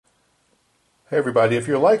Hey everybody, if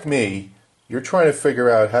you're like me, you're trying to figure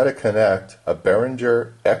out how to connect a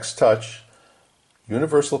Behringer X-Touch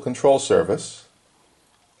Universal Control Service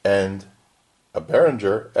and a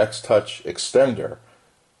Behringer X-Touch Extender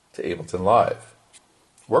to Ableton Live.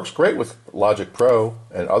 Works great with Logic Pro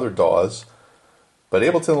and other DAWs, but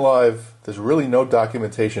Ableton Live, there's really no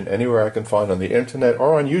documentation anywhere I can find on the internet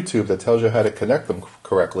or on YouTube that tells you how to connect them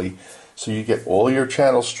correctly so you get all your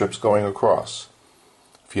channel strips going across.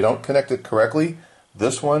 If you don't connect it correctly,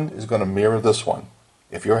 this one is going to mirror this one.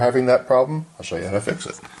 If you're having that problem, I'll show you how to fix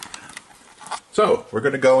it. So, we're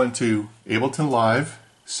going to go into Ableton Live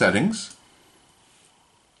Settings,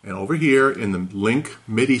 and over here in the Link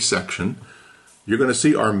MIDI section, you're going to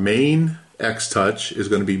see our main X-Touch is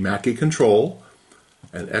going to be Mackie Control,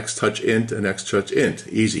 and X-Touch Int and X-Touch Int.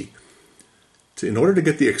 Easy. In order to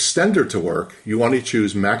get the extender to work, you want to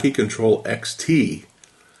choose Mackie Control XT,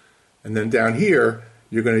 and then down here,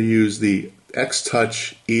 you're going to use the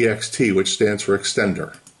X-Touch EXT, which stands for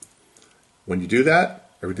extender. When you do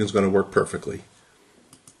that, everything's going to work perfectly.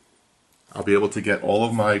 I'll be able to get all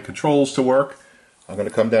of my controls to work. I'm going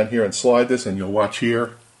to come down here and slide this, and you'll watch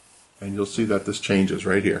here, and you'll see that this changes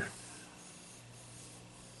right here.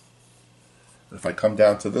 If I come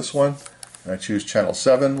down to this one, and I choose channel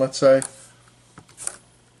 7, let's say,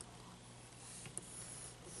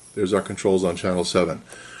 there's our controls on channel 7.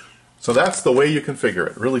 So that's the way you configure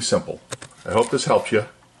it. Really simple. I hope this helps you.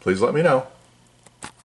 Please let me know.